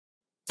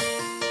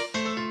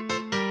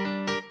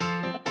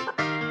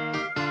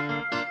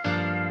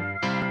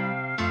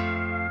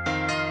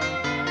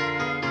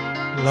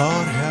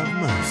Lord have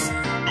mercy.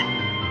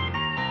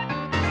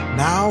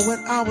 Now when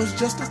I was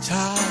just a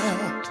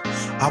child,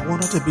 I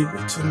wanted to be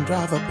rich and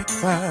drive a big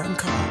fine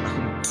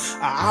car.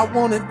 I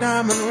wanted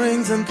diamond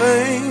rings and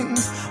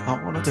things. I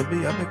wanted to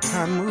be a big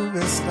time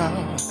movie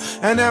star.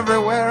 And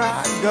everywhere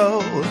I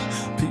go,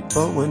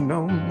 people would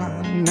know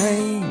my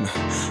name.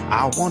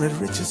 I wanted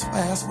riches,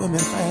 fast women,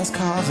 fast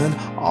cars, and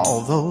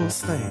all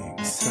those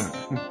things.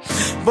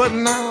 But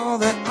now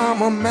that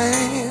I'm a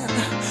man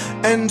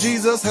and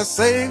Jesus has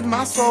saved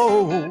my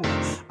soul,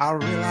 I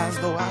realize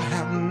though I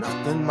have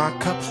nothing, my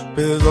cup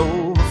is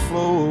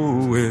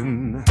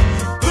overflowing.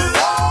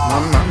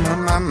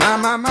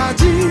 My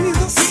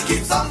Jesus, He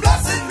keeps on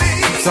blessing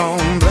me. keeps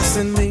on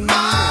blessing me.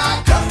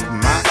 My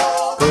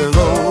cup is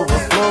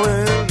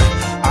overflowing.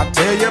 I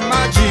tell you,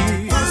 my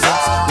Jesus,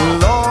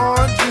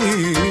 Lord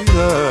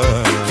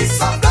Jesus, He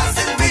keeps on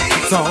blessing me.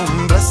 keeps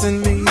on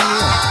blessing me.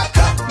 My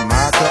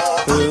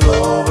cup is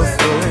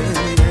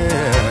overflowing.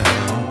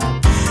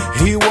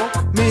 Yeah. He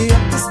woke me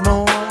up this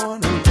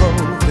morning,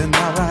 clothed in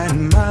my right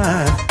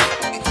mind,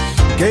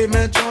 gave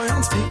me joy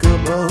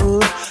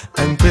unspeakable,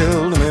 and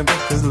filled me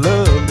with His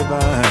love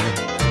divine.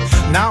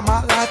 Now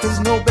my life is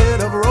no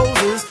bed of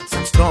roses.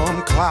 Some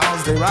storm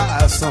clouds, they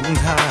rise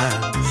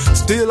sometime.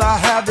 Still I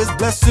have this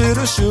blessed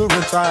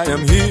assurance, I am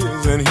His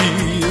and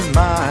He is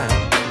mine.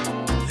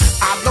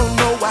 I don't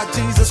know why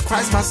Jesus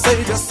Christ, my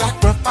Savior,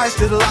 sacrificed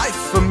His life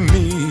for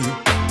me.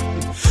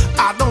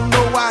 I don't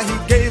know why He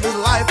gave His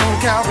life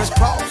on Calvary's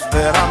cross,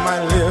 that I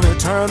might live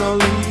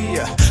eternally.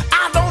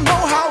 I don't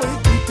know how He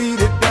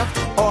defeated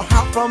death, or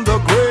how from the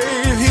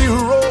grave He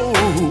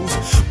rose,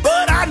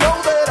 but I know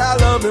that I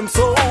love Him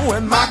so,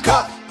 and my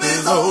cup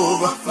is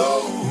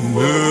overflowing.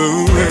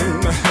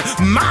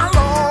 My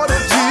Lord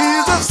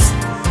Jesus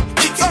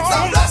keeps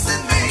on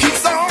blessing me.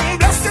 Keeps on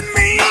blessing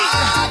me.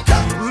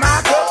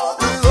 My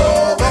cup is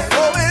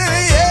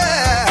overflowing.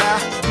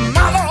 Yeah,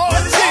 my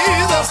Lord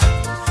Jesus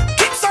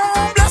keeps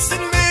on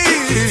blessing me.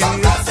 keeps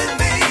on blessing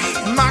me.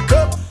 My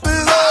cup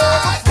is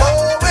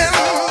overflowing.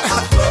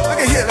 Look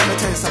at here, let me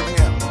tell you something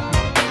else.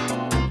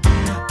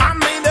 I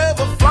may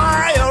never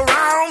fly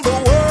around the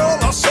world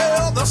or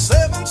sail the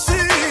seven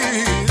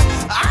seas.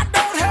 I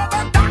don't have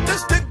a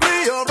doctor's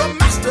degree or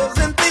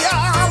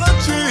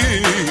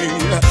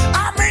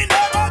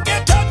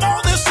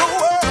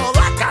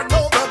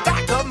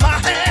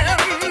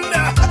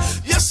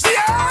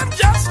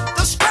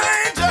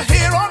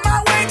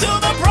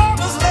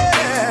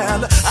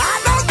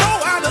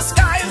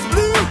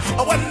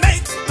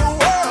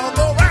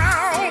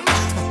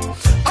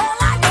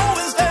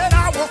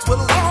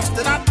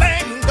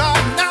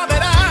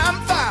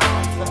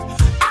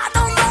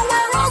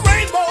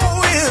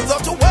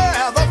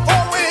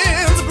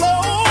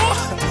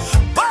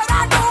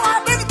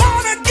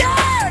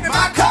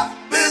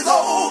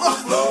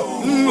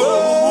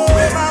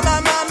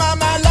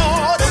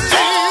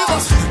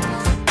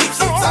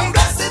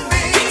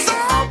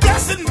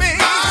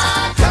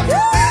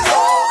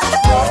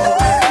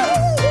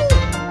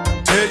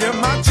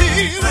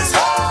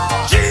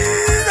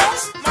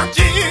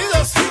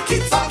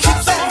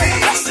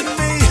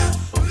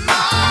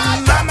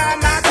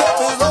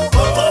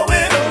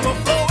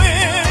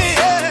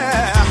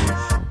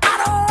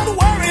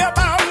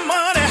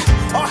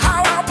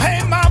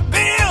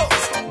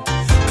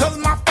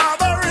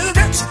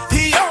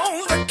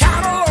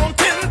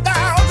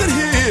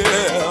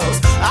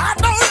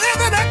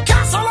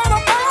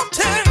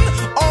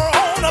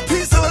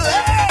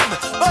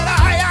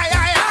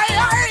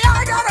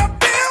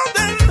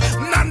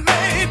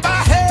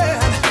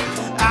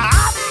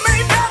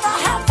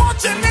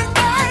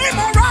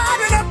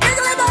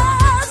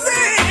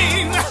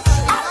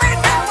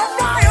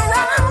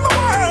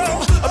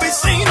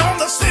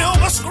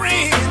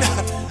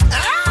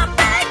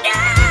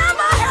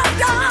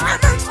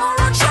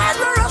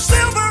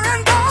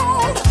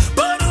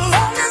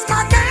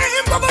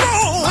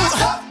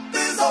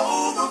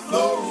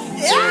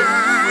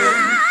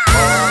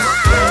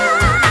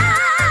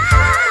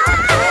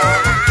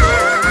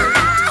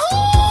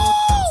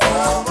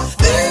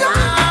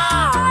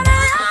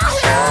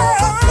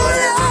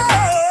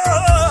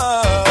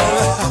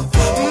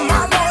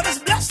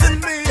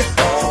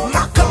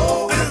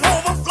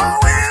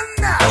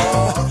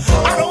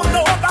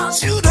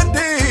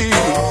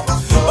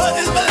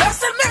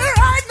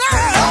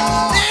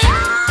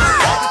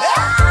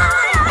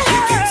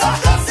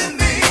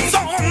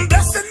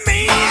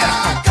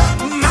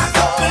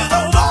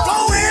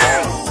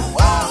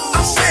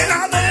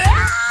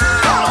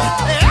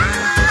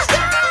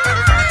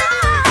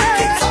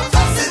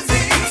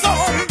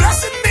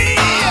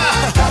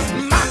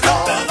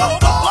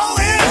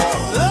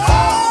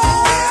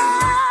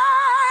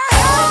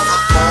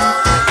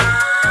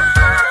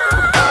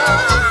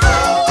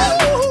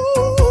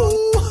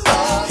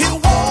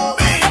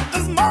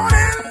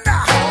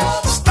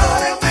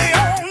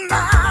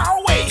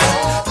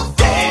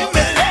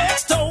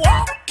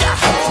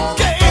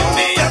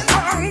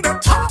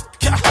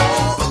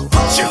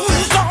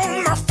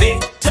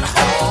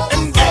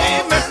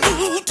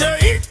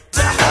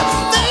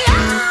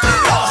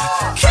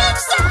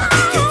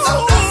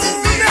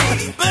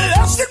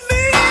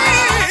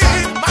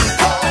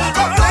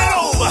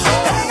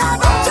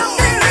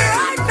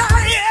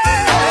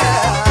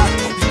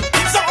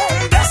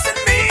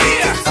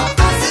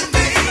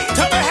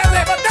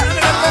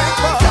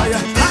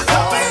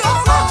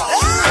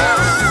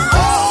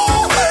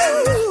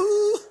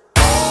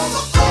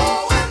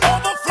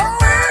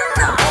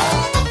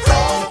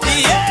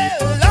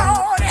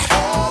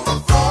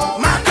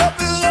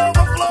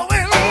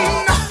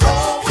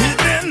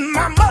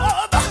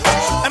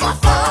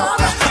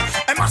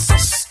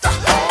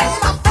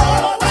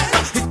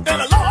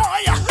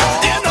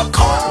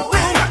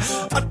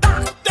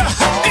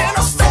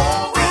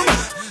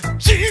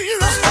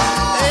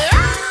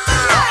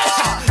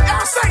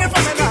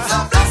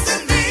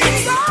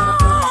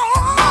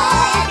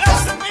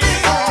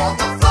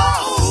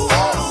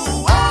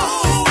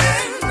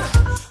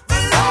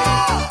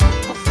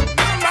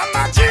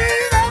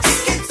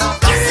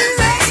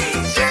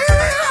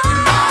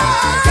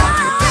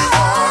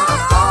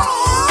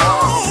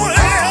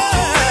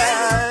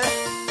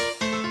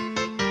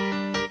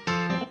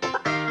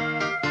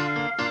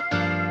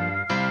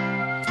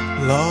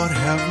Lord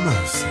have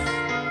mercy.